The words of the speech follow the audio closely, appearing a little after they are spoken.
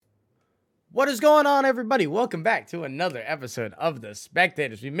What is going on, everybody? Welcome back to another episode of The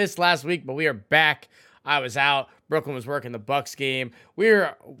Spectators. We missed last week, but we are back. I was out. Brooklyn was working the Bucks game.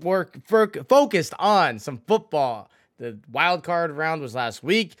 We're focused on some football. The wild card round was last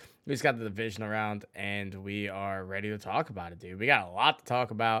week. We just got the divisional round, and we are ready to talk about it, dude. We got a lot to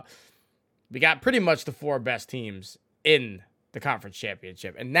talk about. We got pretty much the four best teams in the conference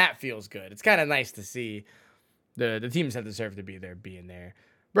championship, and that feels good. It's kind of nice to see the teams that deserve to be there being there.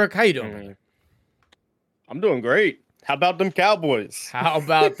 Brooke, how you doing, brother? I'm doing great. How about them Cowboys? How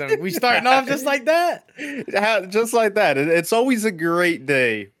about them? We starting off just like that? Just like that. It's always a great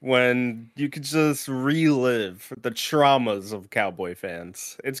day when you could just relive the traumas of Cowboy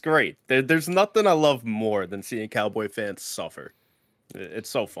fans. It's great. There's nothing I love more than seeing Cowboy fans suffer. It's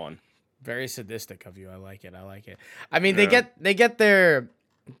so fun. Very sadistic of you. I like it. I mean, they get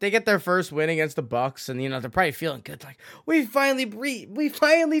their first win against the Bucks, and they're probably feeling good. Like, we finally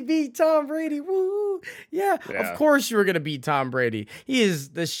beat Tom Brady. Woo! Yeah, of course you were gonna beat Tom Brady. He is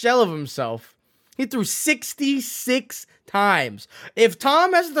the shell of himself. He threw 66 times. If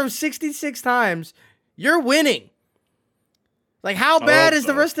Tom has to throw 66 times, you're winning. Like, how bad is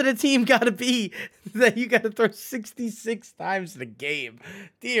the rest of the team got to be that you got to throw 66 times in a game?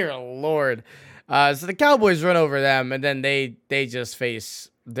 Dear Lord. So the Cowboys run over them, and then they just face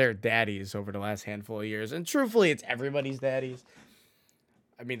their daddies over the last handful of years. And truthfully, it's everybody's daddies.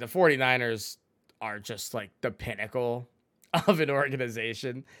 I mean, the 49ers are just like the pinnacle of an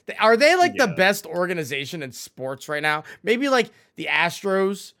organization. Are they like the best organization in sports right now? Maybe like the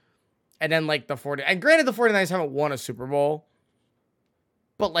Astros, and then like the 40. And granted, the 49ers haven't won a Super Bowl,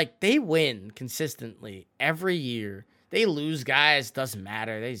 but like they win consistently every year. They lose guys, doesn't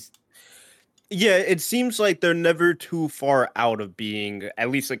matter. Yeah, it seems like they're never too far out of being at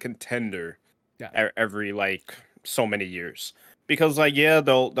least a contender every like so many years. Because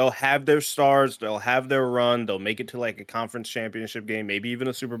they'll have their stars, they'll have their run, they'll make it to like a conference championship game, maybe even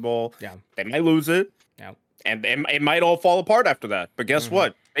a Super Bowl. Yeah. They might lose it. Yeah. And it might all fall apart after that. But guess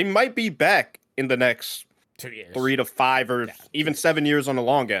what? They might be back in the next 2 years, 3 to 5 or even 7 years on the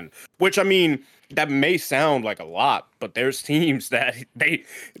long end. Which, I mean, that may sound like a lot, but there's teams that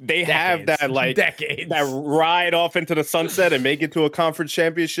they have that like decades that ride off into the sunset and make it to a conference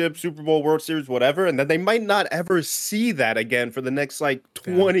championship, Super Bowl, World Series, whatever, and then they might not ever see that again for the next like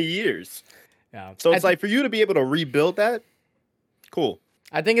 20 years. Yeah. So it's like for you to be able to rebuild that, cool.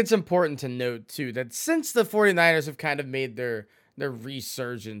 I think it's important to note too that since the 49ers have kind of made their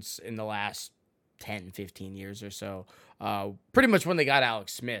resurgence in the last 10, 15 years or so, pretty much when they got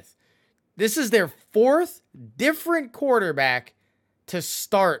Alex Smith, this is their fourth different quarterback to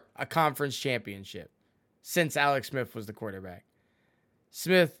start a conference championship since Alex Smith was the quarterback.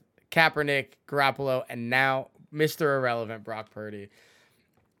 Smith, Kaepernick, Garoppolo, and now Mr. Irrelevant Brock Purdy.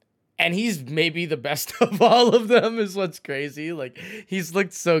 And he's maybe the best of all of them is what's crazy. Like, he's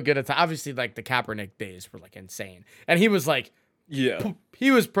looked so good at obviously like the Kaepernick days were like insane. And he was like,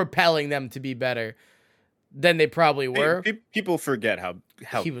 he was propelling them to be better than they probably were. People forget how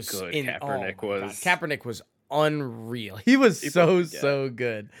he was good Kaepernick was. God. Kaepernick was unreal. He was so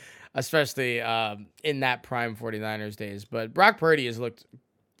good, especially in that prime 49ers days. But Brock Purdy has looked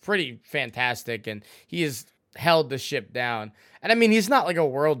pretty fantastic, and he has held the ship down. And I mean, he's not like a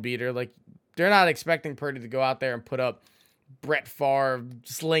world beater. Like, they're not expecting Purdy to go out there and put up Brett Favre,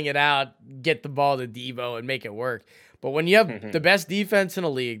 sling it out, get the ball to Deebo, and make it work. But when you have the best defense in the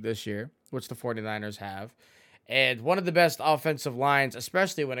league this year, which the 49ers have, and one of the best offensive lines,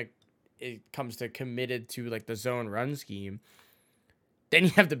 especially when it comes to committed to like the zone run scheme, then you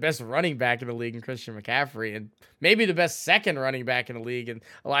have the best running back in the league in Christian McCaffrey, and maybe the best second running back in the league in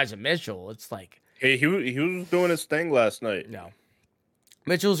Elijah Mitchell. It's like, hey, he was doing his thing last night. No,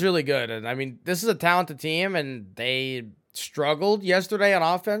 Mitchell's really good, and I mean, this is a talented team, and they struggled yesterday on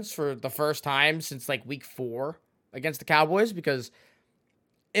offense for the first time since like week 4 against the Cowboys, because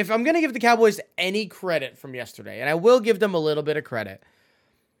if I'm going to give the Cowboys any credit from yesterday, and I will give them a little bit of credit,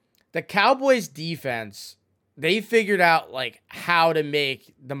 the Cowboys defense, they figured out like how to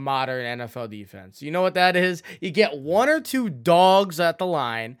make the modern NFL defense. You know what that is? You get 1 or 2 dogs at the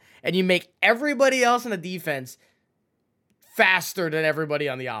line, and you make everybody else in the defense faster than everybody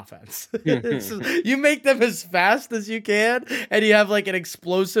on the offense. You make them as fast as you can, and you have like an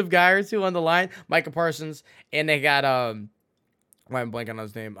explosive guy or two on the line, Micah Parsons, and they got why I'm blanking on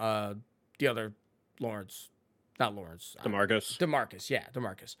his name, the other Lawrence, not Lawrence,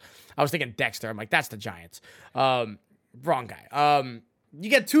 DeMarcus. I was thinking Dexter. I'm like, that's the Giants. Wrong guy. You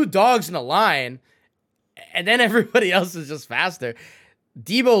get 2 dogs in the line, and then everybody else is just faster.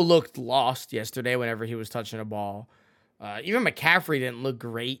 Deebo looked lost yesterday whenever he was touching a ball. Even McCaffrey didn't look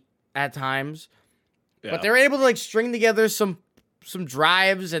great at times. Yeah. But they were able to like string together some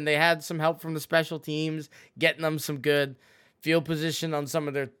drives, and they had some help from the special teams, getting them some good field position on some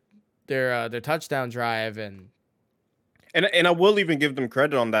of their touchdown drive, and I will even give them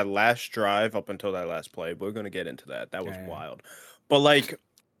credit on that last drive up until that last play. We're gonna get into that. That was wild. But like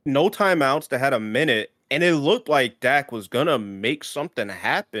no timeouts, they had a minute, and it looked like Dak was gonna make something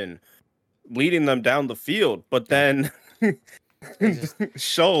happen, leading them down the field. But then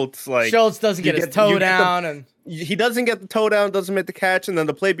Schultz doesn't get his toe down, and he doesn't get the toe down, doesn't make the catch, and then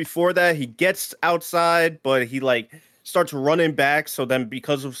the play before that, he gets outside, but he like starts running back. So then,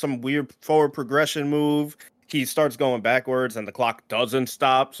 because of some weird forward progression move, he starts going backwards, and the clock doesn't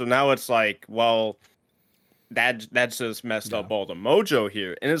stop. So now it's like, well, that's just messed up all the mojo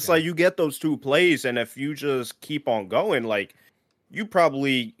here. And it's like you get those two plays, and if you just keep on going, like you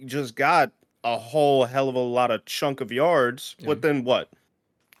probably just got a whole hell of a lot of chunk of yards within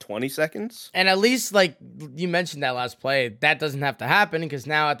 20 seconds? And at least, like you mentioned that last play, that doesn't have to happen, because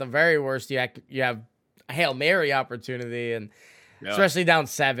now at the very worst, you have a Hail Mary opportunity, and especially down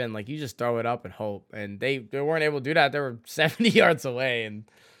 7, like you just throw it up and hope. And they weren't able to do that. They were 70 yards away, and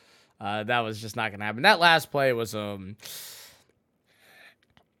that was just not going to happen. That last play was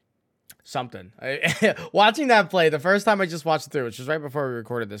something. Watching that play, the first time I just watched it through, which was right before we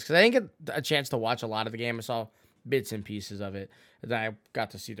recorded this, because I didn't get a chance to watch a lot of the game. I saw bits and pieces of it. And then I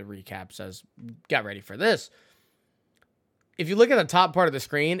got to see the recaps as got ready for this. If you look at the top part of the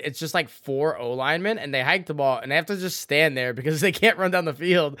screen, it's just like 4 O linemen, and they hike the ball, and they have to just stand there because they can't run down the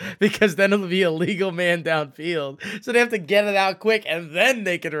field, because then it'll be a legal man downfield. So they have to get it out quick, and then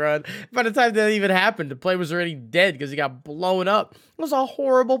they can run. By the time that even happened, the play was already dead because he got blown up. It was a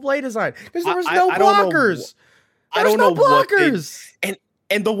horrible play design because there was no blockers. There was no blockers.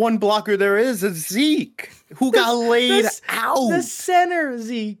 And the one blocker there is Zeke, who got laid out. The center,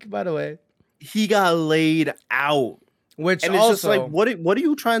 Zeke, by the way. He got laid out. Which and it's just like, what are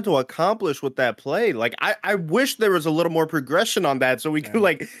you trying to accomplish with that play? Like, I wish there was a little more progression on that so we could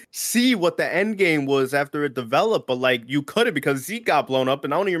like see what the end game was after it developed. But like, you couldn't, because Zeke got blown up,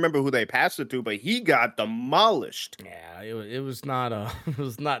 and I don't even remember who they passed it to, but he got demolished. Yeah, it was not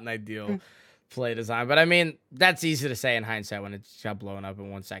an ideal play design. But I mean, that's easy to say in hindsight when it got blown up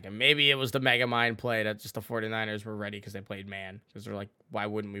in 1 second. Maybe it was the Mega Mind play that just the 49ers were ready because they played man. Because they're like, why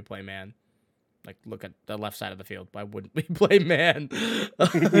wouldn't we play man? Like, look at the left side of the field. Why wouldn't we play man?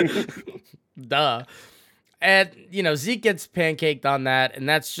 Duh. And, Zeke gets pancaked on that, and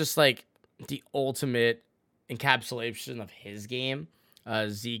that's just, like, the ultimate encapsulation of his game.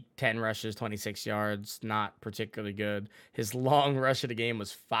 Zeke, 10 rushes, 26 yards, not particularly good. His long rush of the game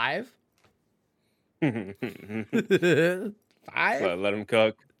was 5. 5? Well, let him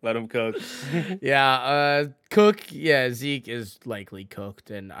cook. Let him cook. Cook. Yeah, Zeke is likely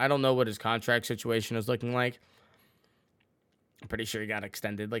cooked, and I don't know what his contract situation is looking like. I'm pretty sure he got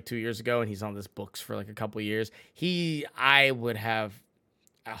extended like 2 years ago, and he's on this books for like a couple years. I would have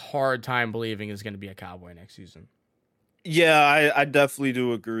a hard time believing is going to be a Cowboy next season. Yeah, I definitely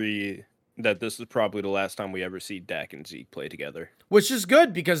do agree that this is probably the last time we ever see Dak and Zeke play together. Which is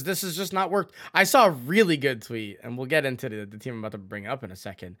good, because this has just not worked. I saw a really good tweet, and we'll get into the team I'm about to bring up in a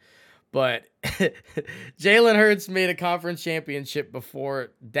second. But Jalen Hurts made a conference championship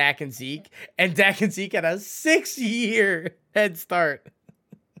before Dak and Zeke had a 6-year head start.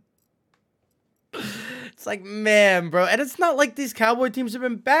 It's like, man, bro. And it's not like these Cowboy teams have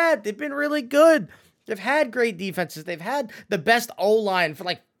been bad. They've been really good. They've had great defenses. They've had the best O-line for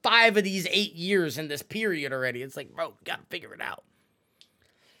like 5 of these 8 years in this period already. It's like, bro, you got to figure it out.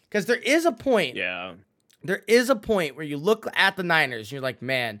 Because there is a point. Yeah. There is a point where you look at the Niners and you're like,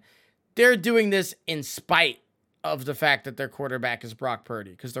 man, they're doing this in spite of the fact that their quarterback is Brock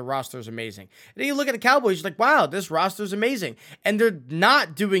Purdy, because their roster is amazing. And then you look at the Cowboys, you're like, wow, this roster is amazing. And they're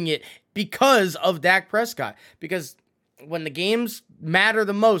not doing it because of Dak Prescott. Because when the games matter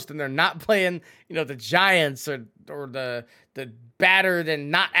the most and they're not playing, the Giants or the battered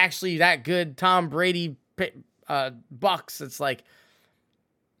and not actually that good Tom Brady Bucks, it's like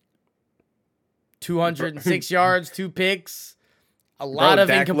 206 yards, 2 picks, a lot of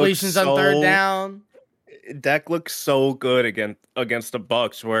incompletions on third down. Dak looks so good against the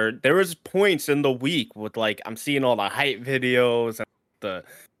Bucks, where there was points in the week with like, I'm seeing all the hype videos and the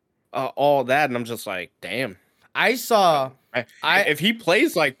all that, and I'm just like, damn. If he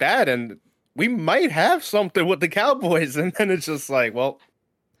plays like that, and we might have something with the Cowboys, and then it's just like, well,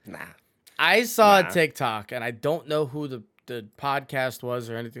 nah. I saw a TikTok, and I don't know who the podcast was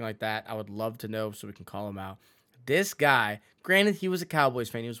or anything like that. I would love to know so we can call him out. This guy, granted, he was a Cowboys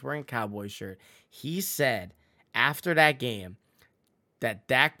fan. He was wearing a Cowboys shirt. He said after that game, that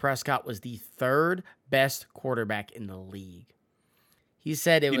Dak Prescott was the third best quarterback in the league. He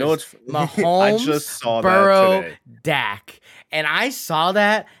said it was Mahomes, I just saw Burrow, that today. Dak. And I saw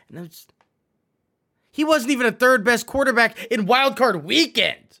that, and he wasn't even a third best quarterback in Wild Card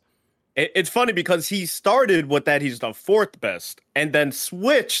Weekend. It's funny because he started with that he's the fourth best, and then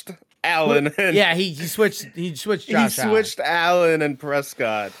switched Allen. Yeah, he switched. He switched. Allen and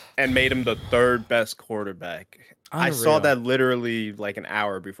Prescott and made him the third best quarterback. Unreal. I saw that literally like an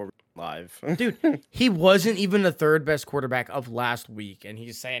hour before live. Dude, he wasn't even the third best quarterback of last week, and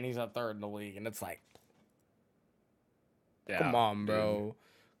he's saying he's a third in the league, and it's like, come on, bro.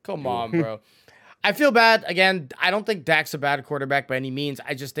 Come on, bro. I feel bad. Again, I don't think Dak's a bad quarterback by any means.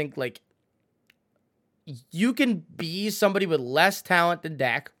 I just think, like, you can be somebody with less talent than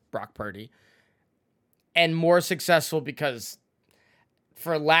Dak, Brock Purdy, and more successful because,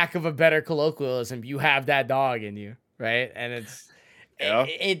 for lack of a better colloquialism, you have that dog in you, right? And it's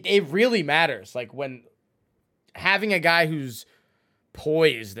it really matters. Like, when having a guy who's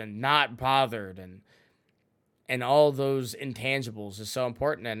poised and not bothered and all those intangibles is so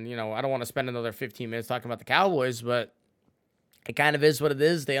important. And, you know, I don't want to spend another 15 minutes talking about the Cowboys, but it kind of is what it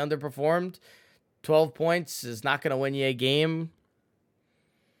is. They underperformed. 12 points is not going to win you a game.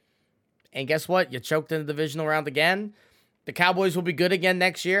 And guess what? You choked in the divisional round again. The Cowboys will be good again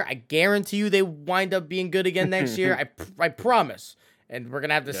next year. I guarantee you they wind up being good again next year. I promise. And we're going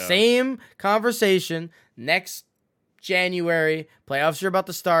to have the same conversation next January. Playoffs are about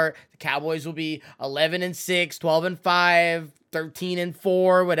to start. The Cowboys will be 11-6, 12-5,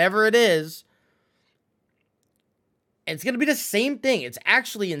 13-4, whatever it is. And it's going to be the same thing. It's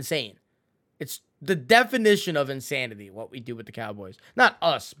actually insane. It's the definition of insanity, what we do with the Cowboys. Not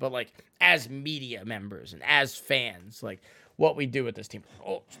us, but like as media members and as fans, like what we do with this team.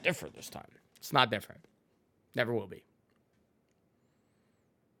 Oh, it's different this time. It's not different. Never will be.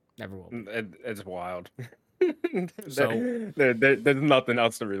 Never will be. It's wild. So there's nothing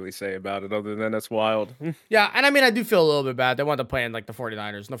else to really say about it other than it's wild. Yeah, and I mean, I do feel a little bit bad. They want to play in like the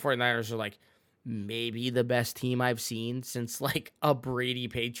 49ers, and the 49ers are like maybe the best team I've seen since like a Brady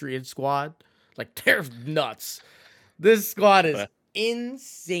Patriots squad. Like, they're nuts. This squad is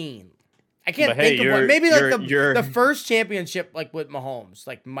insane. I can't think of one. Maybe like the first championship, like with Mahomes,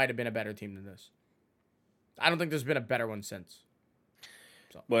 like might have been a better team than this. I don't think there's been a better one since.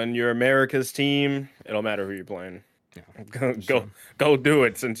 So. When you're America's team, it don't matter who you're playing. Yeah. Go do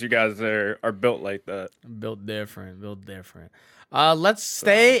it since you guys are built like that. Built different. Let's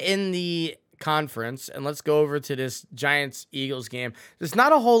stay in the conference and let's go over to this Giants-Eagles game. There's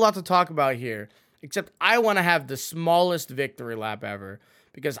not a whole lot to talk about here, except I want to have the smallest victory lap ever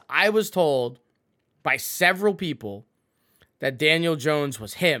because I was told by several people that Daniel Jones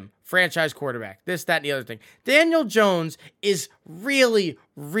was him, franchise quarterback, this, that, and the other thing. Daniel Jones is really,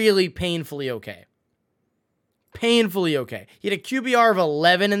 really painfully okay. Painfully okay. He had a QBR of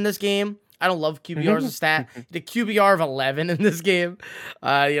 11 in this game. I don't love QBR as a stat. He had a QBR of 11 in this game. He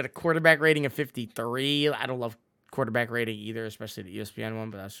had a quarterback rating of 53. I don't love quarterback rating either, especially the ESPN one,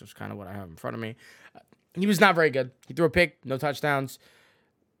 but that's just kind of what I have in front of me. He was not very good. He threw a pick, no touchdowns.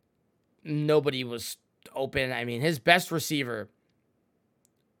 Nobody was open. I mean, his best receiver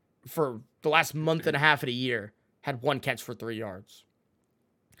for the last month and a half of the year had one catch for 3 yards.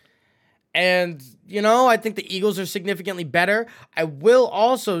 And, you know, I think the Eagles are significantly better. I will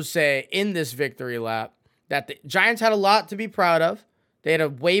also say in this victory lap that the Giants had a lot to be proud of. They had a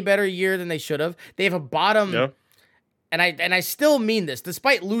way better year than they should have. They have a bottom, and I still mean this,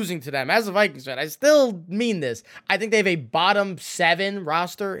 despite losing to them. As a Vikings fan, I still mean this. I think they have a bottom 7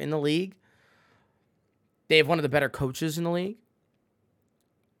 roster in the league. They have one of the better coaches in the league.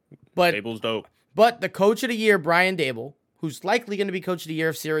 But Dable's dope. But the coach of the year, Brian Dable, who's likely going to be coach of the year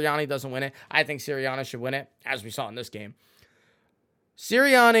if Sirianni doesn't win it. I think Sirianni should win it, as we saw in this game.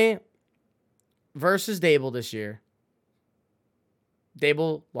 Sirianni versus Dable this year.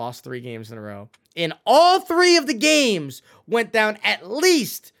 Dable lost 3 games in a row. In all 3 of the games, went down at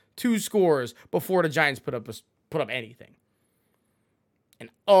least 2 scores before the Giants put up anything. In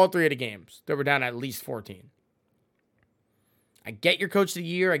all 3 of the games, they were down at least 14. I get your coach of the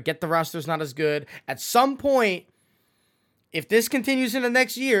year. I get the roster's not as good. At some point, if this continues in the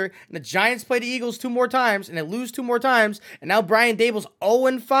next year, and the Giants play the Eagles 2 more times, and they lose 2 more times, and now Brian Dable's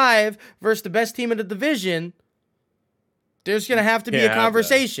 0-5 versus the best team in the division, there's going to have to be a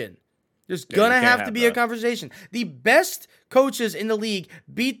conversation. There's going to have to be a conversation. The best coaches in the league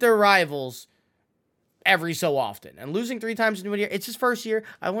beat their rivals every so often. And losing 3 times in 1 year, it's his first year.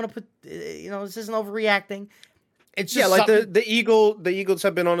 I want to put, this isn't overreacting. It's just like the Eagles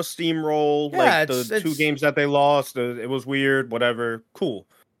have been on a steamroll. Yeah, like the 2 games that they lost, it was weird. Whatever, cool.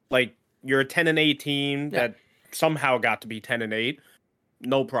 Like you're a 10-8 team that somehow got to be 10-8.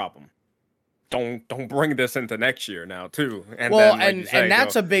 No problem. Don't bring this into next year now too. And well, then, like you say, and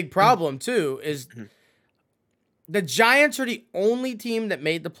that's a big problem too. Is the Giants are the only team that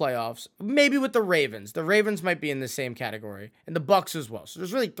made the playoffs, maybe with the Ravens. The Ravens might be in the same category, and the Bucks as well. So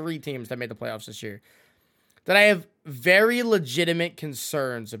there's really 3 teams that made the playoffs this year that I have very legitimate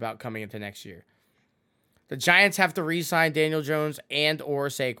concerns about coming into next year. The Giants have to re-sign Daniel Jones and or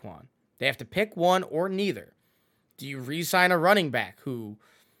Saquon. They have to pick one or neither. Do you re-sign a running back who,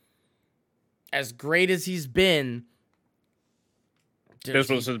 as great as he's been, this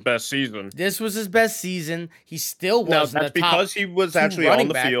was his best season. This was his best season. He still wasn't. That's because he was actually on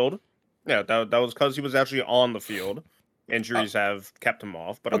the field. Yeah, that was because he was actually on the field. Injuries have kept him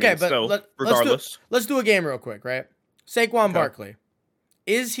off. But okay, regardless. Let's do a game real quick, right? Saquon Barkley.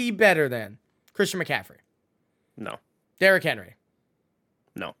 Is he better than Christian McCaffrey? No. Derrick Henry?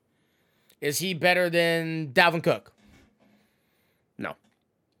 No. Is he better than Dalvin Cook? No.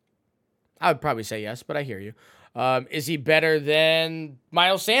 I would probably say yes, but I hear you. Is he better than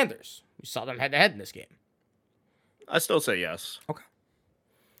Miles Sanders? We saw them head-to-head in this game. I still say yes. Okay.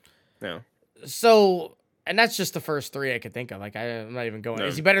 Yeah. So, and that's just the first 3 I could think of. Like, I'm not even going. No.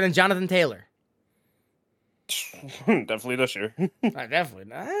 Is he better than Jonathan Taylor? Definitely this year. Definitely.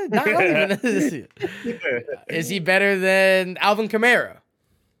 Not even this year. Is he better than Alvin Kamara?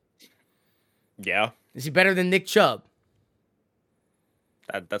 Yeah. Is he better than Nick Chubb?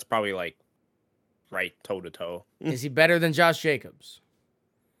 That's probably like right toe-to-toe. Is he better than Josh Jacobs?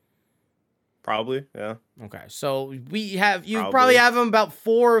 Probably, yeah. Okay, so you probably have him about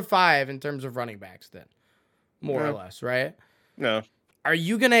 4 or 5 in terms of running backs then, more or less, right? No. Are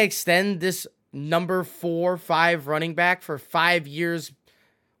you going to extend this number 4, 5 running back for 5 years,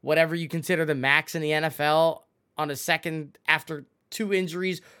 whatever you consider the max in the NFL, on a second after 2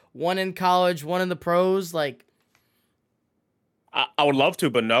 injuries, 1 in college, 1 in the pros? Like, I would love to,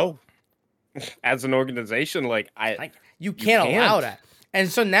 but no. As an organization, you can't allow that. And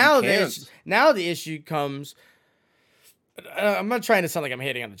so now the issue comes. I'm not trying to sound like I'm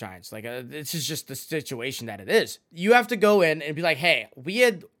hating on the Giants. Like, this is just the situation that it is. You have to go in and be like, hey, we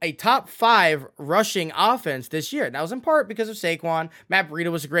had a top 5 rushing offense this year. That was in part because of Saquon. Matt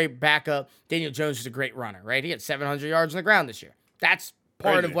Breida was a great backup. Daniel Jones was a great runner, right? He had 700 yards on the ground this year. That's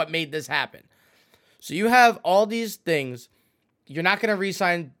part of what made this happen. So you have all these things. You're not going to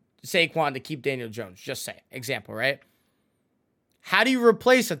re-sign Saquon to keep Daniel Jones. Just say, example, right? How do you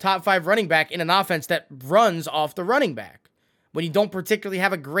replace a top 5 running back in an offense that runs off the running back when you don't particularly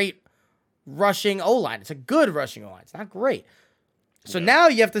have a great rushing O-line? It's a good rushing O-line. It's not great. So now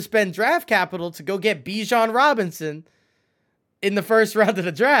you have to spend draft capital to go get Bijan Robinson in the first round of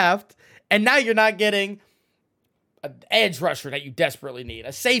the draft, and now you're not getting an edge rusher that you desperately need,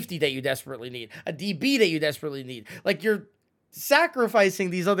 a safety that you desperately need, a DB that you desperately need. Like, you're sacrificing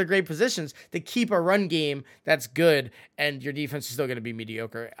these other great positions to keep a run game that's good, and your defense is still going to be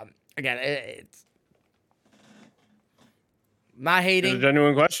mediocre. Again, it's not hating. These are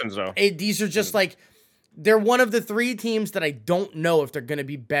genuine questions, though. These are just like, they're one of the 3 teams that I don't know if they're going to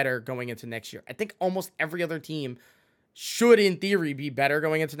be better going into next year. I think almost every other team should, in theory, be better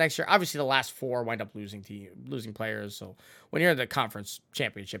going into next year. Obviously, the last 4 wind up losing players. So when you're in the conference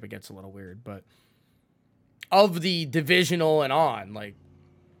championship, it gets a little weird, but of the divisional and on, like,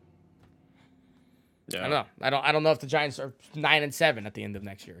 I don't know. I don't know if the Giants are 9-7 at the end of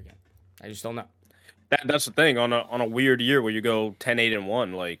next year again. I just don't know. That's the thing on a weird year where you go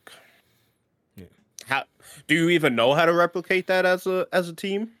 10-8-1. Like, how do you even know how to replicate that as a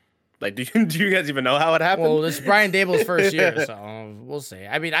team? Like, do you guys even know how it happened? Well, this is Brian Dable's first year, so we'll see.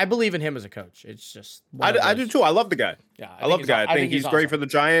 I mean, I believe in him as a coach. It's just I do too. I love the guy. Yeah, I love the guy. I think he's great for the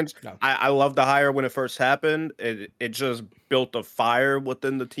Giants. No. I love the hire when it first happened. It just built a fire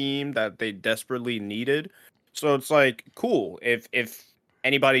within the team that they desperately needed. So it's like, cool. If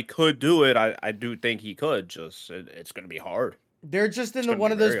anybody could do it, I do think he could. Just it's going to be hard. They're just in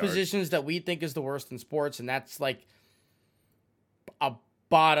one of those positions that we think is the worst in sports, and that's like a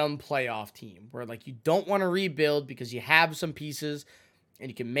bottom playoff team where, like, you don't want to rebuild because you have some pieces and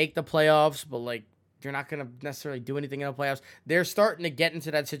you can make the playoffs, but, like, you're not going to necessarily do anything in the playoffs. They're starting to get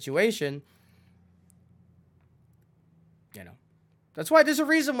into that situation. You know, that's why there's a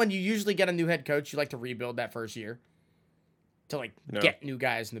reason when you usually get a new head coach, you like to rebuild that first year to, like, get new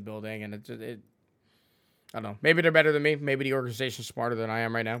guys in the building. And it I don't know. Maybe they're better than me. Maybe the organization's smarter than I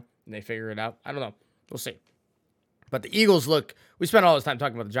am right now and they figure it out. I don't know. We'll see. But the Eagles we spent all this time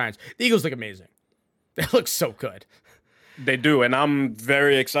talking about the Giants. The Eagles look amazing. They look so good. They do, and I'm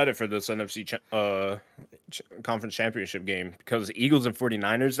very excited for this NFC conference championship game because Eagles and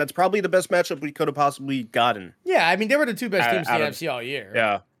 49ers, that's probably the best matchup we could have possibly gotten. Yeah, I mean, they were the two best teams in the NFC all year.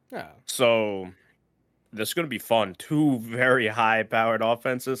 Yeah. So this is going to be fun. Two very high-powered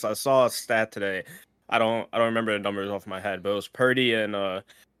offenses. I saw a stat today. I don't remember the numbers off my head, but it was Purdy and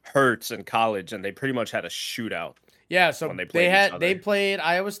Hurts in college, and they pretty much had a shootout. Yeah, so they played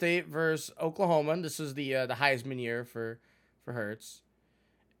Iowa State versus Oklahoma. And this was the Heisman year for Hurts,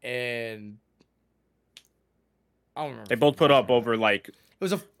 and I don't remember. They both put up over like it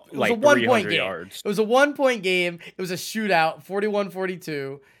was a 1-point game. Yards. It was a 1-point game. It was a shootout,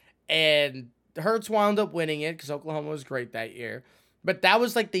 41-42, and Hurts wound up winning it because Oklahoma was great that year. But that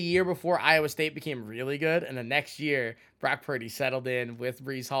was like the year before Iowa State became really good, and the next year Brock Purdy settled in with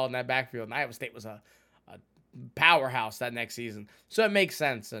Breece Hall in that backfield, and Iowa State was a powerhouse that next season. So it makes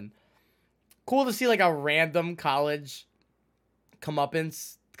sense, and cool to see like a random college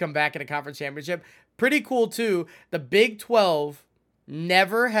comeuppance come back in a conference championship. Pretty cool too. The Big 12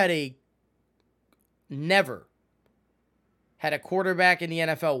 never had a quarterback in the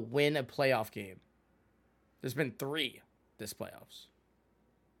NFL win a playoff game. There's been 3 this playoffs.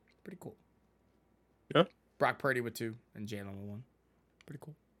 Pretty cool. Yeah. Brock Purdy with 2 and Jalen with 1. Pretty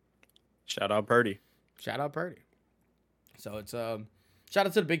cool. Shout out Purdy. So it's shout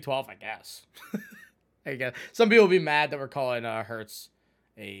out to the Big 12, I guess. I guess some people will be mad that we're calling Hurts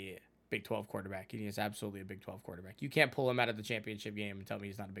a Big 12 quarterback. He is absolutely a Big 12 quarterback. You can't pull him out of the championship game and tell me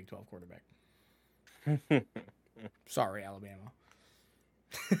he's not a Big 12 quarterback. Sorry, Alabama.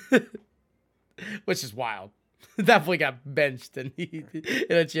 Which is wild. Definitely got benched in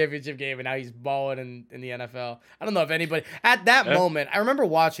a championship game, and now he's balling in the NFL. I don't know if anybody at that moment. I remember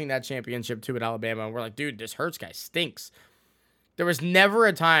watching that championship too at Alabama, and we're like, dude, this Hurts guy stinks. There was never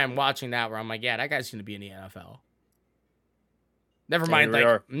a time watching that where I'm like, yeah, that guy's gonna be in the NFL. Never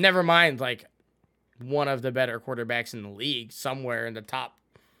mind, like one of the better quarterbacks in the league, somewhere in the top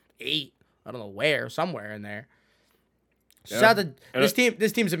 8. I don't know where, somewhere in there. Yeah. Shout out to this team.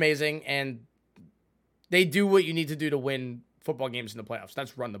 This team's amazing, and they do what you need to do to win football games in the playoffs.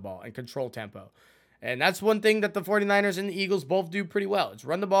 That's run the ball and control tempo. And that's one thing that the 49ers and the Eagles both do pretty well. It's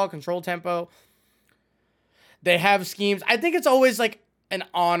run the ball, control tempo. They have schemes. I think it's always like an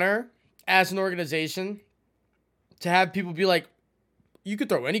honor as an organization to have people be like, you could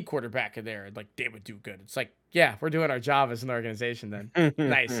throw any quarterback in there and like they would do good. It's like, yeah, we're doing our job as an organization then.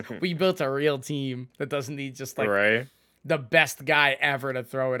 Nice. We built a real team that doesn't need just like the best guy ever to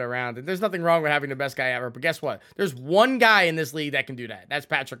throw it around. And there's nothing wrong with having the best guy ever, but guess what? There's one guy in this league that can do that. That's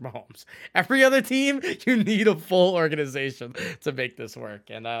Patrick Mahomes. Every other team, you need a full organization to make this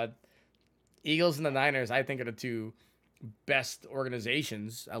work. And Eagles and the Niners, I think, are the 2 best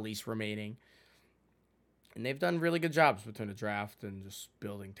organizations, at least remaining. And they've done really good jobs between the draft and just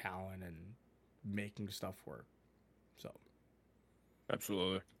building talent and making stuff work. So,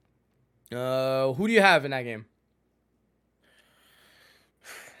 absolutely. Who do you have in that game?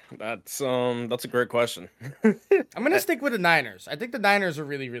 That's a great question. I'm gonna stick with the Niners. I think the Niners are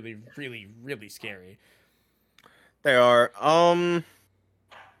really, really, really, really scary. They are.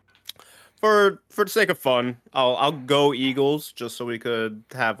 For the sake of fun, I'll go Eagles just so we could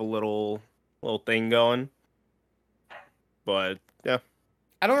have a little thing going. But yeah,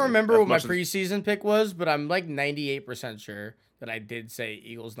 I don't remember what my preseason pick was, but I'm like 98% sure that I did say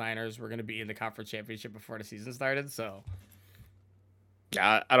Eagles Niners were gonna be in the conference championship before the season started. So.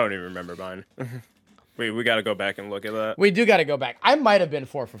 Yeah, I don't even remember mine. we got to go back and look at that. We do got to go back. I might have been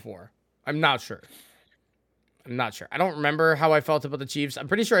 4 for 4. I'm not sure. I don't remember how I felt about the Chiefs. I'm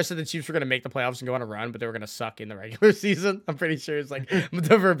pretty sure I said the Chiefs were going to make the playoffs and go on a run, but they were going to suck in the regular season. I'm pretty sure it's like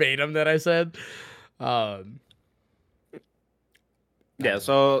the verbatim that I said. Yeah,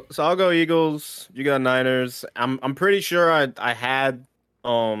 so I'll go Eagles. You got Niners. I'm pretty sure I had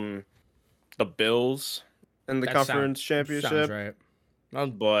the Bills in the conference championship. Sounds right.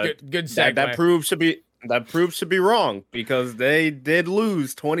 But good segue. That proves to be wrong because they did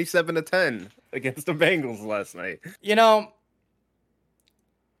lose 27-10 against the Bengals last night. You know,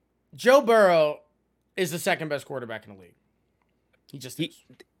 Joe Burrow is the second best quarterback in the league. He just is.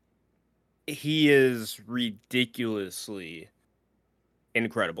 He is ridiculously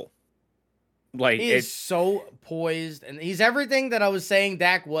incredible. Like, he is so poised, and he's everything that I was saying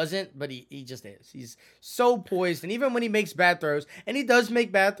Dak wasn't, but he just is. He's so poised, and even when he makes bad throws, and he does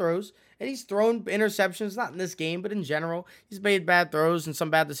make bad throws, and he's thrown interceptions, not in this game, but in general, he's made bad throws and some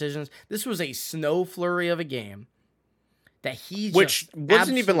bad decisions. This was a snow flurry of a game. that he Which just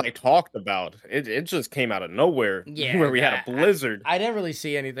wasn't even like talked about. It just came out of nowhere. Yeah, where we had a blizzard. I didn't really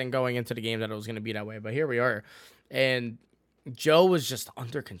see anything going into the game that it was going to be that way, but here we are. And Joe was just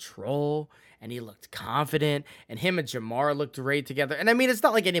under control, and he looked confident, and him and Jamar looked great together. And I mean, it's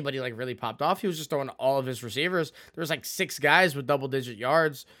not like anybody like really popped off. He was just throwing all of his receivers. There was like 6 guys with double-digit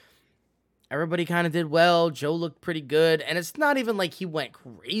yards. Everybody kind of did well. Joe looked pretty good, and it's not even like he went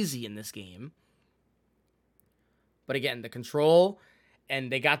crazy in this game. But again, the control,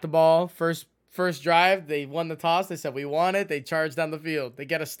 and they got the ball first drive. They won the toss. They said, we want it. They charged down the field. They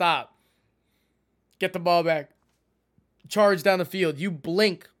get a stop. Get the ball back. Charge down the field. You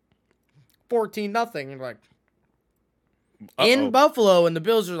blink 14-0. You're like, in Buffalo, and the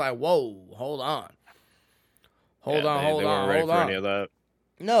Bills are like, whoa, hold on. Hold on. They weren't ready for any of that.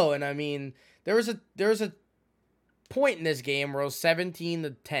 No, and I mean, there was a point in this game where it was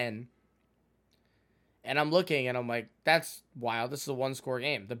 17-10. And I'm looking, and I'm like, that's wild. This is a 1-score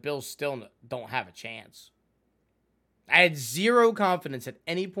game. The Bills still don't have a chance. I had zero confidence at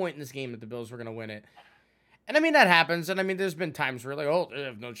any point in this game that the Bills were going to win it. And I mean, that happens. And I mean, there's been times where like, oh, they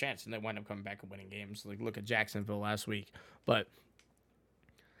have no chance. And they wind up coming back and winning games. Like, look at Jacksonville last week. But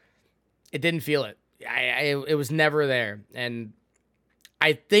it didn't feel it. It was never there. And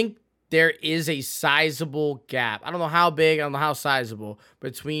I think there is a sizable gap. I don't know how big, I don't know how sizable,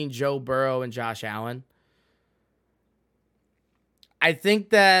 between Joe Burrow and Josh Allen. I think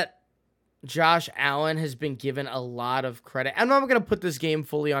that Josh Allen has been given a lot of credit. I'm not going to put this game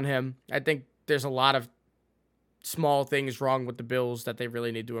fully on him. I think there's a lot of small things wrong with the Bills that they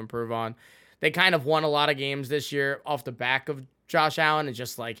really need to improve on. They kind of won a lot of games this year off the back of Josh Allen and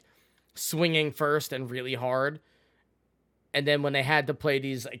just like swinging first and really hard. And then when they had to play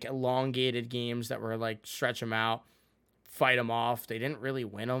these like elongated games that were like stretch them out, fight them off, they didn't really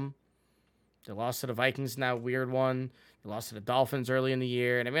win them. They lost to the Vikings in that weird one. They lost to the Dolphins early in the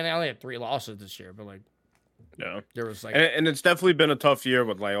year. And I mean, they only had 3 losses this year, but like, yeah, there was like, and it's definitely been a tough year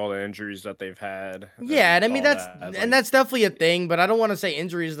with like all the injuries that they've had. Yeah, and I mean that's definitely a thing. But I don't want to say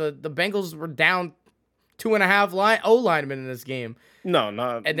injuries. The Bengals were down 2.5 O-linemen in this game. No,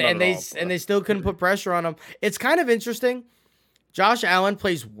 not and not they still couldn't put pressure on them. It's kind of interesting. Josh Allen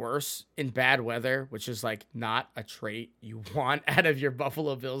plays worse in bad weather, which is like not a trait you want out of your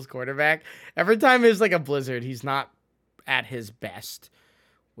Buffalo Bills quarterback. Every time there's like a blizzard, he's not at his best,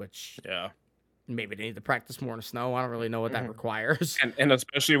 which maybe they need to practice more in the snow. I don't really know what that requires. And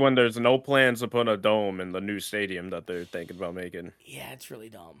especially when there's no plans to put a dome in the new stadium that they're thinking about making. Yeah, it's really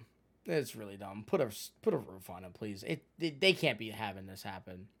dumb. It's really dumb. Put a roof on it, please. They can't be having this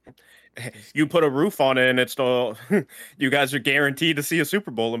happen. You put a roof on it, and it's still you guys are guaranteed to see a Super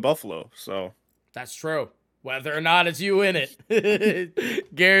Bowl in Buffalo. So that's true. Whether or not it's you in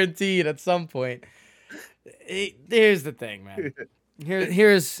it, guaranteed at some point. Here's the thing, man.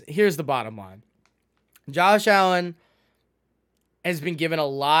 Here's the bottom line. Josh Allen has been given a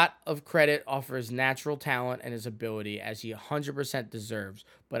lot of credit off for his natural talent and his ability, as he 100% deserves.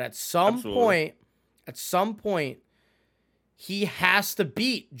 But at some point, he has to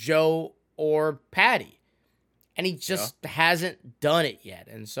beat Joe or Patty. And he just hasn't done it yet.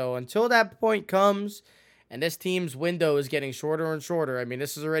 And so until that point comes, and this team's window is getting shorter and shorter, I mean,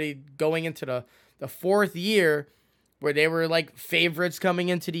 this is already going into the 4th year where they were like favorites coming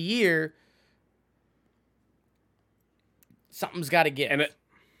into the year. Something's got to give.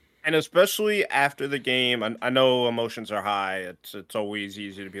 And especially after the game, I know emotions are high. It's always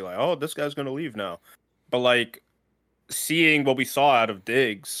easy to be like, oh, this guy's going to leave now. But like seeing what we saw out of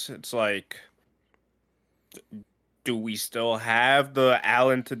Diggs, it's like, do we still have the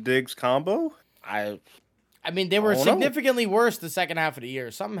Allen to Diggs combo? I mean, they were significantly worse the second half of the year.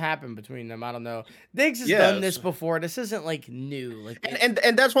 Something happened between them. I don't know. Diggs has done this before. This isn't like new. Like, and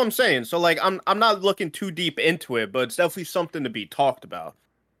that's what I'm saying. So like, I'm not looking too deep into it, but it's definitely something to be talked about.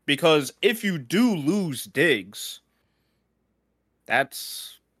 Because if you do lose Diggs,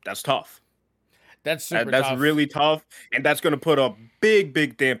 that's tough. That's super tough. That's really tough, and that's going to put a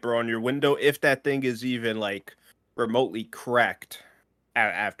big damper on your window if that thing is even like remotely cracked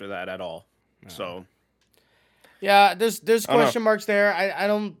after that at all. So. Yeah, there's question marks there. I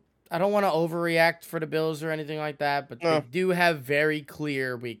don't want to overreact for the Bills or anything like that, but they do have very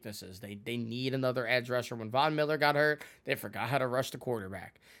clear weaknesses. They need another edge rusher. When Von Miller got hurt, they forgot how to rush the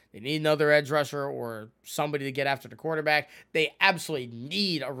quarterback. They need another edge rusher or somebody to get after the quarterback. They absolutely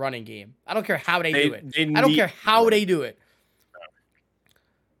need a running game. I don't care how they do it. I don't care how they do it.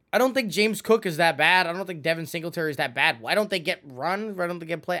 I don't think James Cook is that bad. I don't think Devin Singletary is that bad. Why don't they get run? Why don't they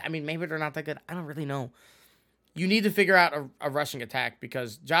get play? I mean, maybe they're not that good. I don't really know. You need to figure out a rushing attack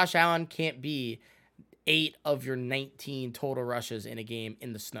because Josh Allen can't be 8 of your 19 total rushes in a game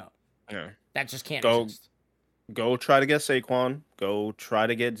in the snow. Yeah. That just can't Go exist. go try to get Saquon. Go try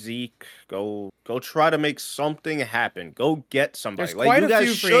to get Zeke. Go try to make something happen. Go get somebody. There's Like quite you a guys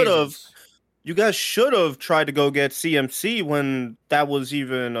few free should have. agents. You guys should have tried to go get CMC when that was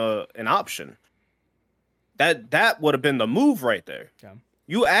even an option. That would have been the move right there. Yeah.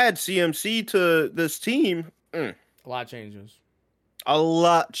 You add CMC to this team, a lot changes. A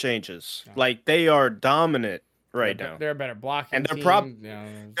lot changes. Yeah. Like they are dominant right now. They're a better blocking and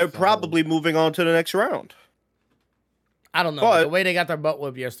team. They're probably moving on to the next round. I don't know. But the way they got their butt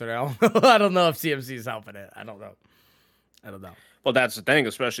whooped yesterday, I don't know if CMC is helping it. I don't know. Well, that's the thing,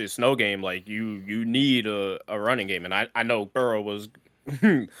 especially a snow game. Like you need a running game, and I know Burrow was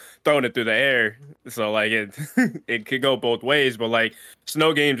throwing it through the air, so like it could go both ways. But like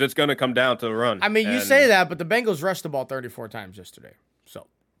snow games, it's gonna come down to the run. I mean, you say that, but the Bengals rushed the ball 34 times yesterday. So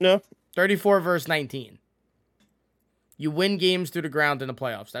no, 34 versus 19. You win games through the ground in the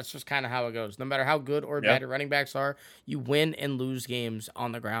playoffs. That's just kind of how it goes. No matter how good or bad your running backs are, you win and lose games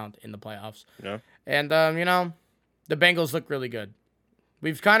on the ground in the playoffs. Yeah. And the Bengals look really good.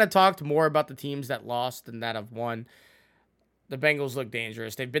 We've kind of talked more about the teams that lost than that have won. The Bengals look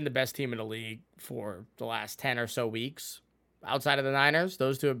dangerous. They've been the best team in the league for the last 10 or so weeks. Outside of the Niners,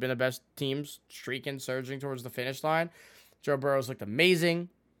 those two have been the best teams, streaking, surging towards the finish line. Joe Burrow's looked amazing.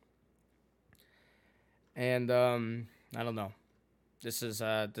 And I don't know. This is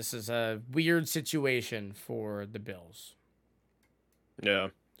a weird situation for the Bills. Yeah.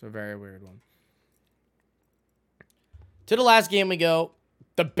 It's a very weird one. To the last game we go.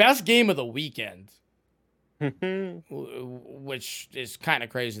 The best game of the weekend. Which is kind of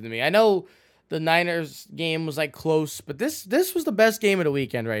crazy to me. I know the Niners game was like close, but this was the best game of the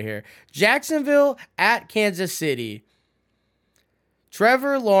weekend right here. Jacksonville at Kansas City.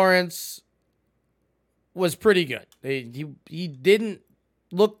 Trevor Lawrence was pretty good. He didn't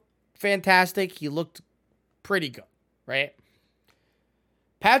look fantastic. He looked pretty good, right?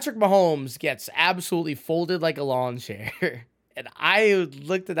 Patrick Mahomes gets absolutely folded like a lawn chair. And I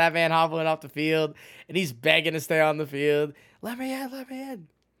looked at that man hobbling off the field, and he's begging to stay on the field. Let me in.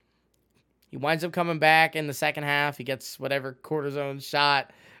 He winds up coming back in the second half. He gets whatever cortisone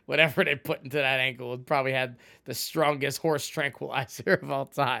shot, whatever they put into that ankle. Probably had the strongest horse tranquilizer of all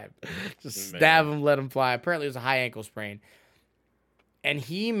time. Just stab him, let him fly. Apparently it was a high ankle sprain. And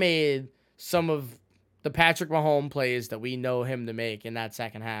he made some of the Patrick Mahomes plays that we know him to make in that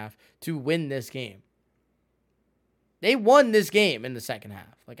second half to win this game. They won this game in the second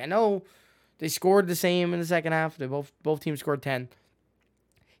half. Like, I know they scored the same in the second half. They both teams scored 10.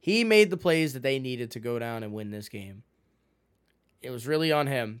 He made the plays that they needed to go down and win this game. It was really on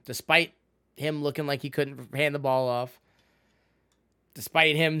him, despite him looking like he couldn't hand the ball off,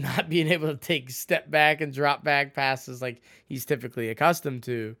 despite him not being able to take step back and drop back passes like he's typically accustomed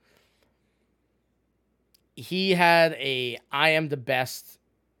to. He had a I am the best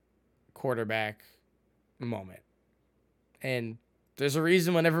quarterback moment. And there's a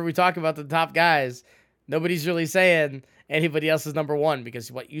reason whenever we talk about the top guys, nobody's really saying anybody else is number one,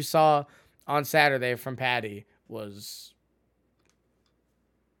 because what you saw on Saturday from Patty was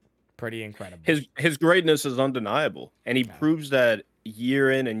pretty incredible. His greatness is undeniable, and he proves that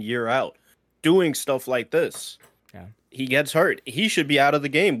year in and year out, doing stuff like this. Yeah. He gets hurt. He should be out of the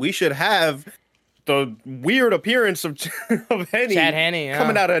game. We should have the weird appearance of Henne, Chad Henne,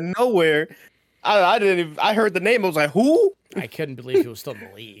 coming out of nowhere. I didn't even, I heard the name. I was like, who? I couldn't believe he was still in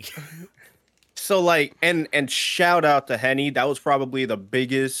the league. So like, and shout out to Henne. That was probably the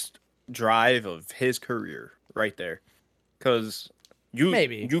biggest drive of his career right there. Cause you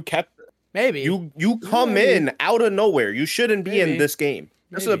kept you come in out of nowhere. You shouldn't be in this game.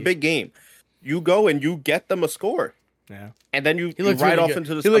 This is a big game. You go and you get them a score. Yeah. And then you ride really off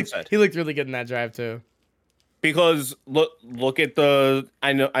into the sunset. He looked really good in that drive too. Because look at the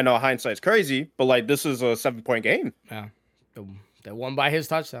I know hindsight's crazy, but like this is a 7-point game. Yeah. They won by his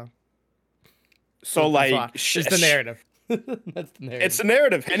touchdown. So like it's the narrative. That's the narrative. It's the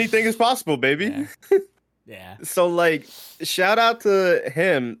narrative. Anything is possible, baby. Yeah. So like shout out to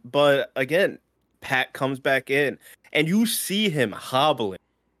him, but again, Pat comes back in and you see him hobbling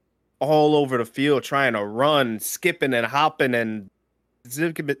all over the field trying to run, skipping and hopping and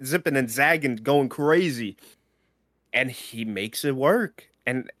zipping and zagging, going crazy. And he makes it work.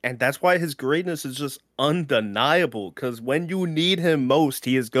 And that's why his greatness is just undeniable. Because when you need him most,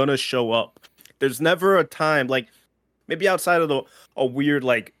 he is going to show up. There's never a time, like, maybe outside of a weird,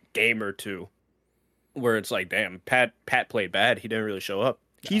 like, game or two, where it's like, damn, Pat played bad. He didn't really show up.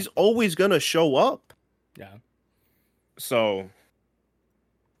 Yeah. He's always going to show up. Yeah. So,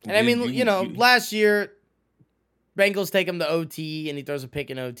 And I mean, last year, Bengals take him to OT, and he throws a pick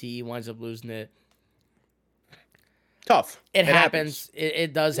in OT, he winds up losing it. Tough. It happens.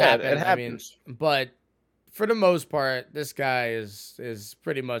 It does happen. It happens. I mean, but for the most part, this guy is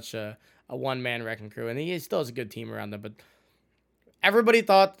pretty much a one-man wrecking crew, and he still has a good team around him. But everybody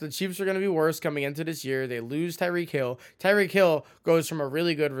thought the Chiefs were going to be worse coming into this year. They lose Tyreek Hill. Tyreek Hill goes from a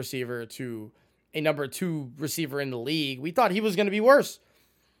really good receiver to a number 2 receiver in the league. We thought he was going to be worse.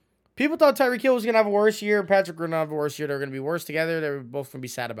 People thought Tyreek Hill was going to have a worse year. Patrick were going to have a worse year. They were going to be worse together. They were both going to be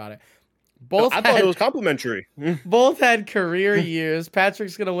sad about it. I thought it was complimentary. Both had career years.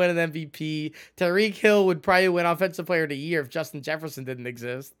 Patrick's going to win an MVP. Tyreek Hill would probably win Offensive Player of the Year if Justin Jefferson didn't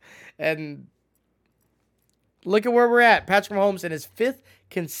exist. And look at where we're at. Patrick Mahomes in his 5th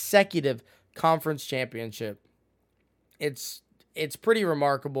consecutive conference championship. It's pretty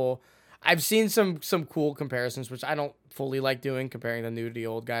remarkable. I've seen some cool comparisons, which I don't fully like doing, comparing the new to the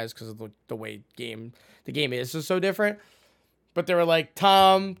old guys because of the way the game is so different. But they were like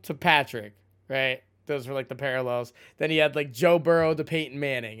Tom to Patrick, right? Those were like the parallels. Then you had like Joe Burrow to Peyton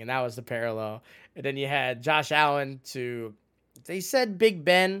Manning, and that was the parallel. And then you had Josh Allen to, they said Big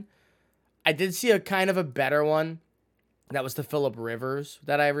Ben. I did see a kind of a better one. That was the Phillip Rivers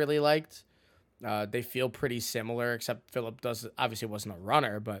that I really liked. They feel pretty similar, except Phillip obviously wasn't a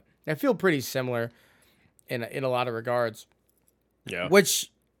runner, but they feel pretty similar in a lot of regards. Yeah.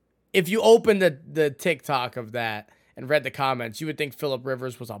 Which, if you open the TikTok of that and read the comments, you would think Phillip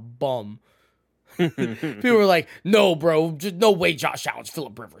Rivers was a bum. People were like, no, bro, just no way Josh Allen's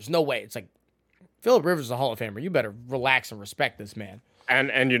Phillip Rivers. No way. It's like, Phillip Rivers is a Hall of Famer. You better relax and respect this man.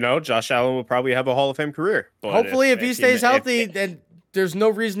 And Josh Allen will probably have a Hall of Fame career. But hopefully, if he stays healthy, then there's no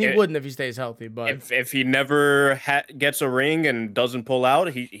reason he wouldn't if he stays healthy. But if he never gets a ring and doesn't pull out,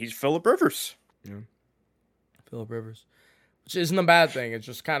 he's Phillip Rivers. Yeah. Phillip Rivers. Which isn't a bad thing. It's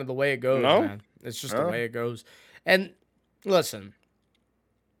just kind of the way it goes, man. It's just the way it goes. And listen,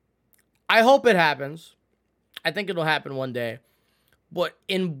 I hope it happens. I think it'll happen one day. But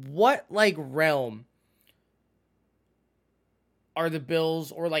in what realm are the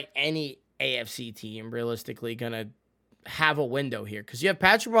Bills or any AFC team realistically gonna have a window here? Because you have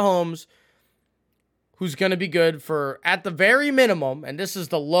Patrick Mahomes, who's gonna be good for, at the very minimum, and this is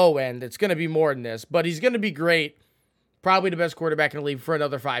the low end, it's gonna be more than this, but he's gonna be great. Probably the best quarterback in the league for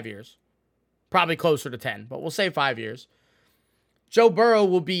another 5 years. Probably closer to 10, but we'll say 5 years. Joe Burrow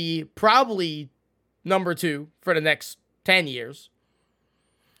will be probably number 2 for the next 10 years.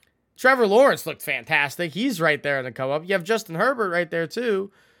 Trevor Lawrence looked fantastic. He's right there in the come up. You have Justin Herbert right there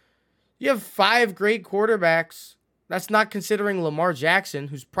too. You have 5 great quarterbacks. That's not considering Lamar Jackson,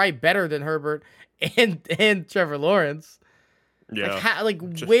 who's probably better than Herbert and Trevor Lawrence. Yeah.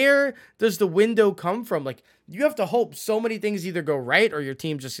 Where does the window come from? You have to hope so many things either go right or your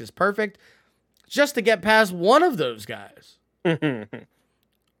team just is perfect just to get past one of those guys. Yeah,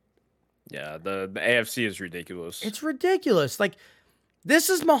 the AFC is ridiculous. It's ridiculous.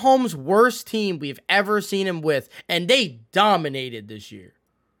 This is Mahomes' worst team we've ever seen him with, and they dominated this year.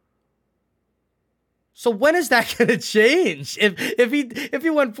 So when is that going to change? If he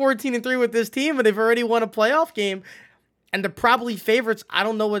went 14-3 with this team and they've already won a playoff game, and they're probably favorites, I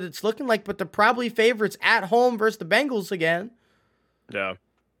don't know what it's looking like, but they're probably favorites at home versus the Bengals again. Yeah.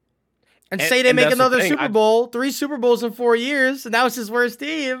 And say they make another Super Bowl, 3 Super Bowls in 4 years, and that was his worst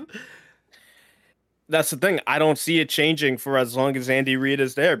team. That's the thing. I don't see it changing for as long as Andy Reid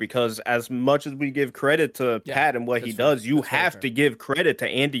is there, because as much as we give credit to Pat and what he does, you have to give credit to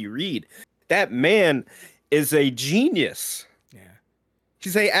Andy Reid. That man is a genius. Yeah.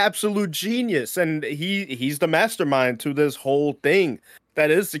 He's an absolute genius, and he's the mastermind to this whole thing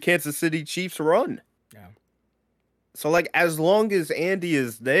that is the Kansas City Chiefs run. Yeah. So as long as Andy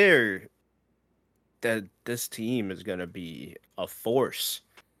is there, that this team is going to be a force.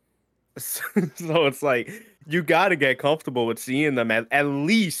 So it's you got to get comfortable with seeing them at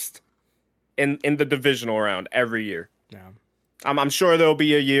least in the divisional round every year. Yeah. I'm sure there'll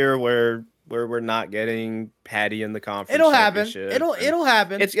be a year where we're not getting Patty in the conference. It'll happen. It'll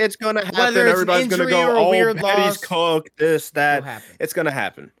happen. It's going to happen. Whether everybody's going to go, Patty's cooked, this, that. It's going to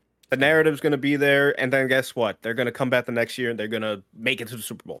happen. The narrative's going to be there, and then guess what? They're going to come back the next year, and they're going to make it to the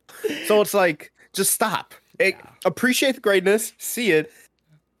Super Bowl. So it's just stop. Appreciate the greatness. See it.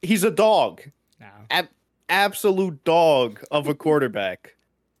 He's a dog. No. Absolute dog of a quarterback.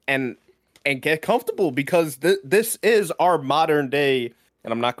 And get comfortable, because this is our modern day,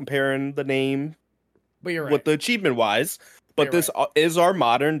 and I'm not comparing the name but you're right. with the achievement wise, but this is our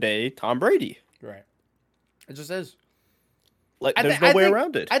modern day Tom Brady. Right. It just is. There's no way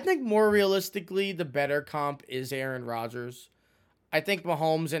around it. I think more realistically, the better comp is Aaron Rodgers. I think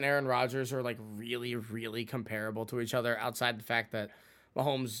Mahomes and Aaron Rodgers are like really, really comparable to each other outside the fact that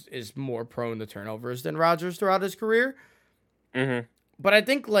Mahomes is more prone to turnovers than Rodgers throughout his career. Mm-hmm. But I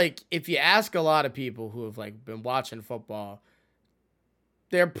think like if you ask a lot of people who have like been watching football,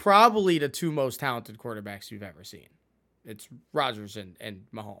 they're probably the two most talented quarterbacks you've ever seen. It's Rodgers and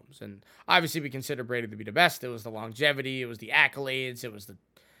Mahomes. And obviously we consider Brady to be the best. It was the longevity, it was the accolades, it was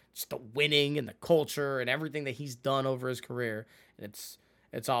just the winning and the culture and everything that he's done over his career.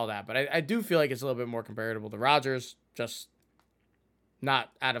 It's all that. But I do feel like it's a little bit more comparable to Rodgers, just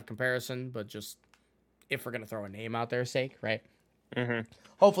not out of comparison, but just if we're going to throw a name out there sake, right? Mm-hmm.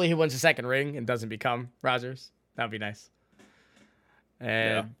 Hopefully he wins the second ring and doesn't become Rodgers. That would be nice.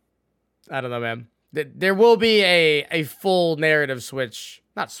 And I don't know, man. There will be a full narrative switch.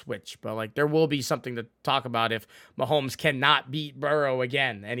 Not switch, but like there will be something to talk about if Mahomes cannot beat Burrow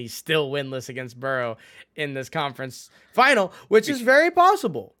again and he's still winless against Burrow in this conference final, which is very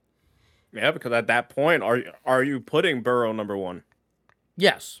possible. Yeah, because at that point, are you putting Burrow number one?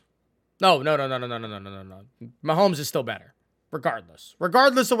 Yes. No. Mahomes is still better.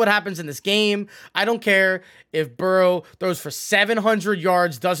 Regardless of what happens in this game, I don't care if Burrow throws for 700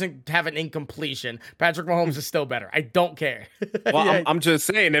 yards, doesn't have an incompletion. Patrick Mahomes is still better. I don't care. Well, yeah. I'm just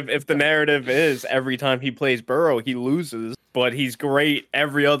saying, if the narrative is every time he plays Burrow, he loses, but he's great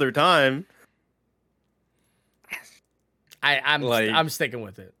every other time. I'm sticking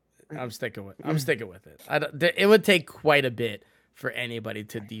with it. I'm sticking with it. It would take quite a bit for anybody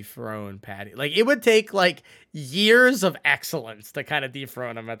to dethrone Patty. Like it would take like years of excellence to kind of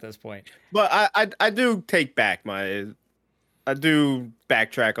dethrone him at this point. But I do take back I do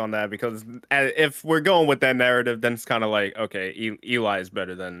backtrack on that because if we're going with that narrative, then it's kind of like, okay, Eli is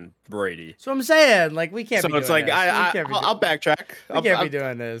better than Brady. So I'm saying like we can't. So be it's doing like this. I'll backtrack. We can't be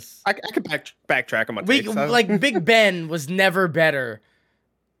doing this. I could backtrack on my takes. Like Big Ben was never better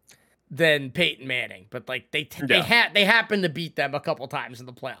than Peyton Manning, but like they happen to beat them a couple times in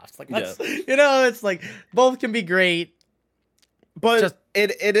the playoffs. Like it's like both can be great, but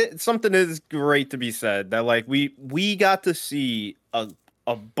it something is great to be said that like we got to see a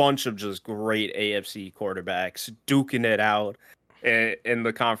bunch of just great AFC quarterbacks duking it out in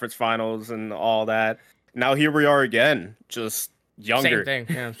the conference finals and all that. Now here we are again, just younger.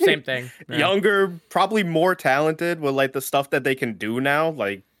 Same thing. Yeah. Younger, probably more talented with like the stuff that they can do now,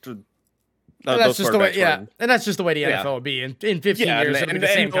 like. And that's just the way, and that's just the way the NFL will be in 15 years. It'll be the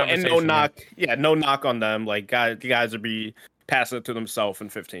same conversation. And no knock on them. Like guys would be passing it to themselves in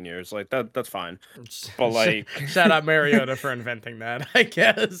 15 years. Like that's fine. But like, shout out Mariota for inventing that. I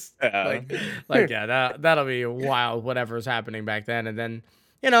guess. Yeah. That'll be wild. Whatever's happening back then, and then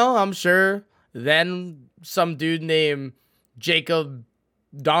I'm sure then some dude named Jacob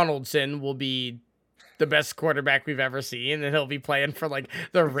Donaldson will be the best quarterback we've ever seen, and he'll be playing for like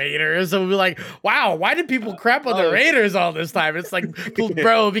the Raiders. And we'll be like, wow, why did people crap on the Raiders all this time? It's like,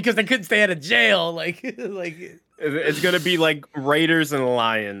 bro, because they couldn't stay out of jail. Like it's gonna be like Raiders and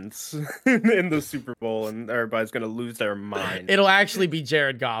Lions in the Super Bowl, and everybody's gonna lose their mind. It'll actually be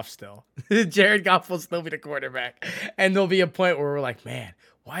Jared Goff still. Jared Goff will still be the quarterback, and there'll be a point where we're like, man,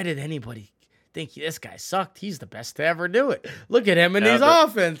 why did anybody think this guy sucked? He's the best to ever do it. Look at him in these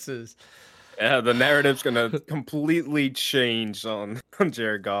offenses. Yeah, the narrative's gonna completely change on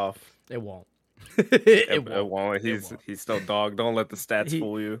Jared Goff. It won't. It won't. He's still dog. Don't let the stats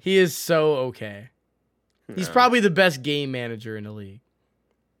fool you. He is so okay. He's probably the best game manager in the league.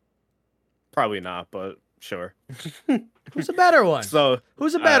 Probably not, but sure. Who's a better one?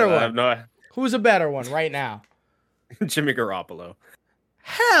 Who's a better one? Who's a better one right now? Jimmy Garoppolo.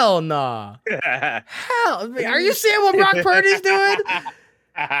 Hell nah. Hell, are you seeing what Brock Purdy's doing?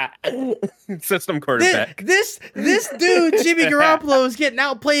 System quarterback. This dude, Jimmy Garoppolo, is getting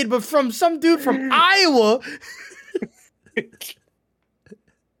outplayed, but from some dude from Iowa.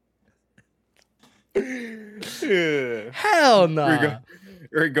 Hell no.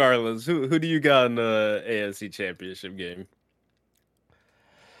 Regardless, who do you got in the AFC Championship game?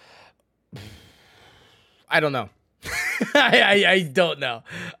 I don't know. I don't know.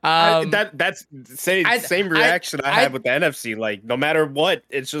 That's same reaction I had with the NFC. Like no matter what,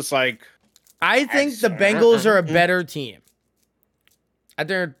 it's just like I think the Bengals are a better team. I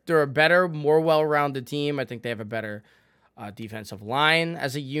think they're a better, more well-rounded team. I think they have a better defensive line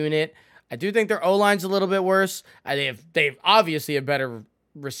as a unit. I do think their O-line's a little bit worse. They've obviously have better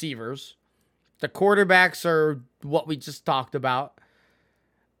receivers. The quarterbacks are what we just talked about.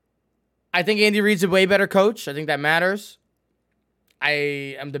 I think Andy Reid's a way better coach. I think that matters.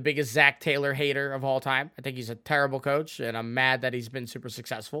 I am the biggest Zach Taylor hater of all time. I think he's a terrible coach, and I'm mad that he's been super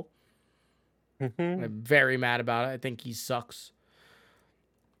successful. I'm very mad about it. I think he sucks.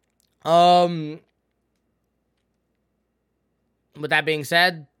 With that being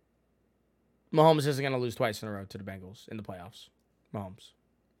said, Mahomes isn't going to lose twice in a row to the Bengals in the playoffs. Mahomes.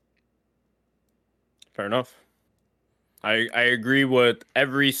 Fair enough. I agree with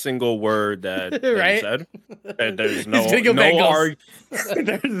every single word that right? you said. There's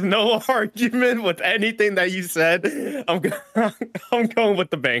there's no argument with anything that you said. I'm going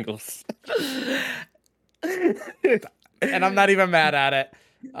with the Bengals. And I'm not even mad at it.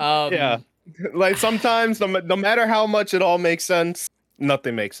 Yeah. Like sometimes no matter how much it all makes sense,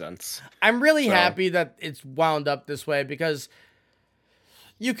 nothing makes sense. I'm really happy that it's wound up this way because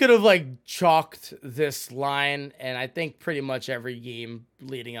you could have like chalked this line, and I think pretty much every game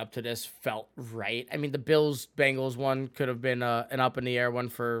leading up to this felt right. I mean, the Bills-Bengals one could have been an up in the air one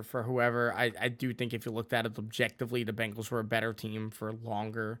for whoever. I do think if you looked at it objectively, the Bengals were a better team for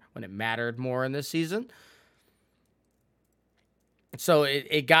longer when it mattered more in this season. So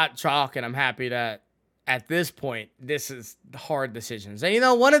it got chalk, and I'm happy that at this point, this is hard decisions.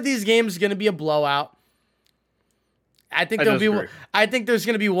 And, one of these games is going to be a blowout. I think there's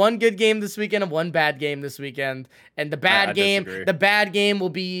going to be one good game this weekend and one bad game this weekend. And the bad game will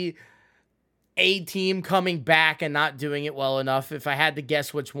be a team coming back and not doing it well enough. If I had to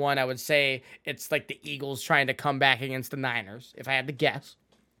guess which one, I would say it's like the Eagles trying to come back against the Niners, if I had to guess.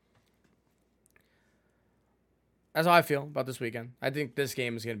 That's how I feel about this weekend. I think this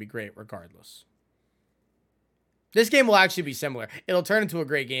game is going to be great regardless. This game will actually be similar. It'll turn into a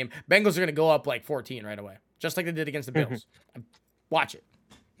great game. Bengals are going to go up like 14 right away, just like they did against the Bills. Watch it.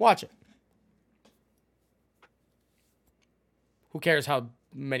 Watch it. Who cares how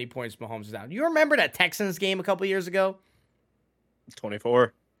many points Mahomes is down? You remember that Texans game a couple years ago?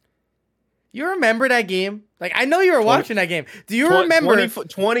 24. You remember that game? Like, I know you were watching that game. Do you remember?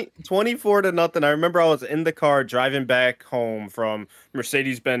 24 to nothing. I remember I was in the car driving back home from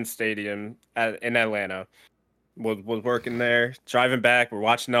Mercedes-Benz Stadium in Atlanta. Was working there, driving back. We're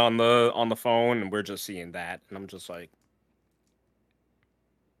watching it on the phone, and we're just seeing that, and I'm just like,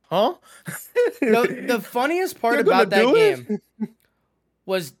 huh? The funniest part about that game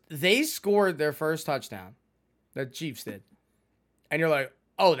was they scored their first touchdown. The Chiefs did, and you're like,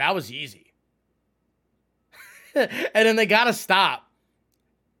 oh, that was easy. And then they got to stop,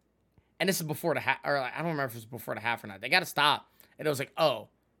 and this is before the half, or like, I don't remember if it was before the half or not. They got to stop, and it was like, oh,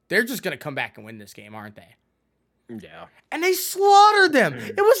 they're just gonna come back and win this game, aren't they? Yeah. And they slaughtered them.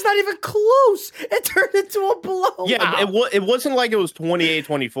 It was not even close. It turned into a blowout. Yeah, it wasn't like it was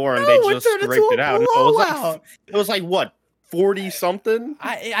 28-24 and they just scraped it out. No, it was like what, 40 something?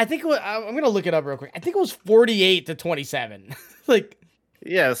 I think it was, I'm going to look it up real quick. I think it was 48-27. Like,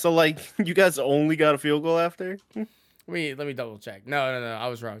 yeah, so like you guys only got a field goal after? Let me double check. No, I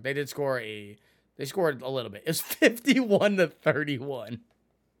was wrong. They scored a little bit. It was 51-31.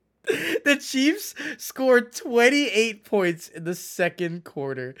 The Chiefs scored 28 points in the second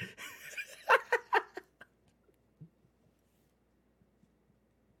quarter.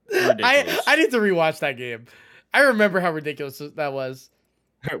 I need to rewatch that game. I remember how ridiculous that was.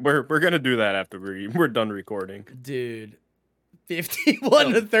 We're gonna do that after we're done recording. Dude,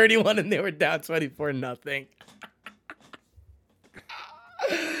 51-31, and they were down 24-0.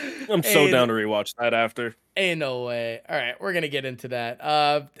 I'm so down to rewatch that after. Ain't no way. All right, we're going to get into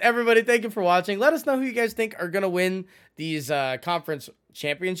that. Everybody, thank you for watching. Let us know who you guys think are going to win these conference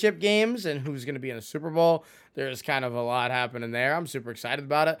championship games and who's going to be in the Super Bowl. There's kind of a lot happening there. I'm super excited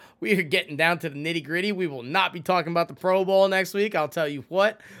about it. We are getting down to the nitty-gritty. We will not be talking about the Pro Bowl next week. I'll tell you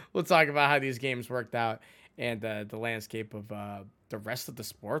what. We'll talk about how these games worked out and the landscape of the rest of the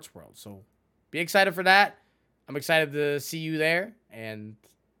sports world. So be excited for that. I'm excited to see you there, and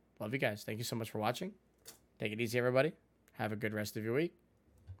love you guys. Thank you so much for watching. Take it easy, everybody. Have a good rest of your week.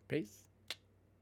 Peace.